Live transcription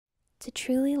To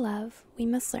truly love, we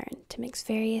must learn to mix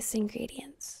various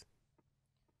ingredients.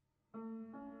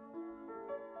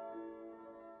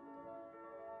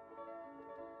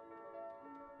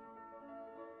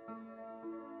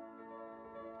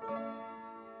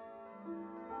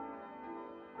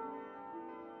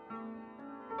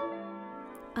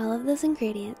 All of those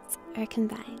ingredients are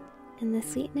combined in the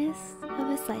sweetness of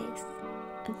a slice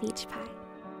of peach pie.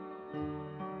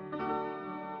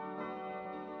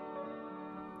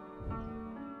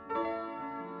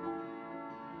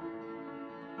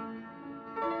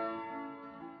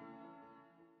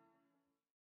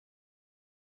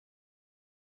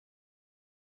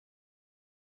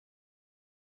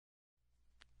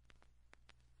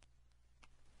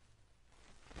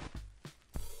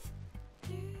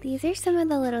 These are some of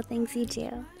the little things you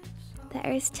do that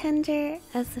are as tender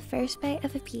as the first bite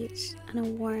of a peach on a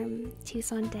warm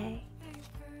Tucson day,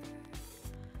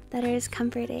 that are as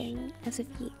comforting as a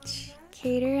peach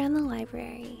carried around the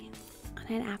library on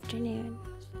an afternoon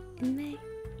in May.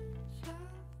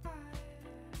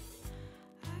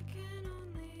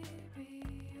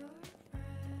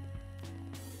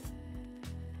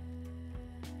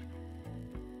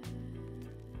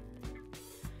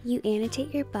 You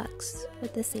annotate your books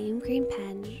with the same green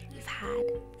pen you've had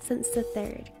since the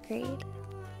 3rd grade.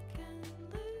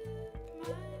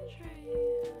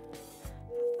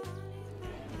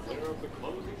 Clear up the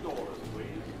closing doors, please.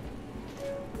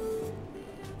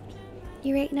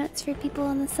 You write notes for people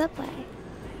on the subway.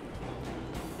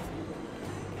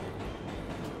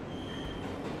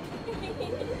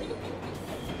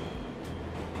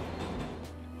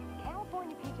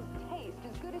 California peaches taste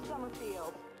as good as summer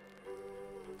fields.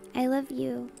 I love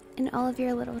you and all of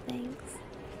your little things.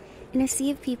 In a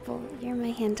sea of people, you're my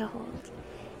hand to hold.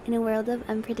 In a world of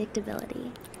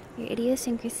unpredictability, your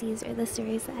idiosyncrasies are the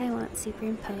stories that I want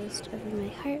superimposed over my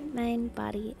heart, mind,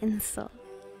 body, and soul.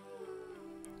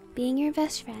 Being your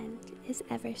best friend is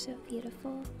ever so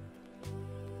beautiful.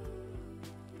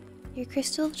 Your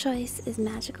crystal of choice is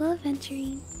magical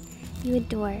aventurine. You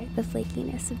adore the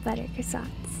flakiness of butter croissants.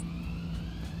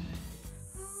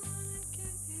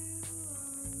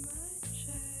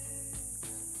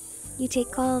 You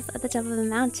take calls at the top of a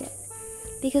mountain,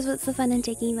 because what's the fun in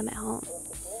taking them at home?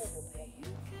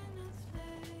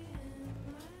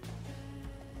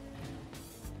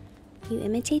 You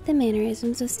imitate the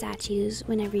mannerisms of statues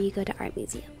whenever you go to art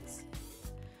museums.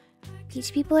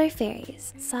 Peach people are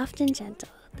fairies, soft and gentle.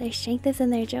 Their strength is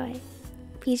in their joy.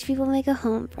 Peach people make a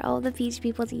home for all the peach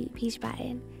people to eat peach pie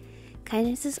in.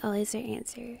 Kindness is always their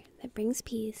answer that brings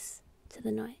peace to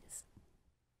the noise.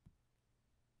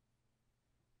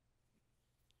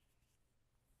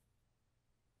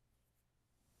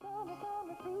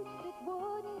 Summer fruits, it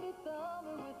wouldn't be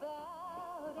summer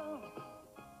without 'em.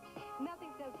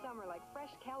 Nothing says summer like fresh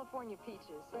California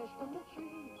peaches. Fresh from the tree.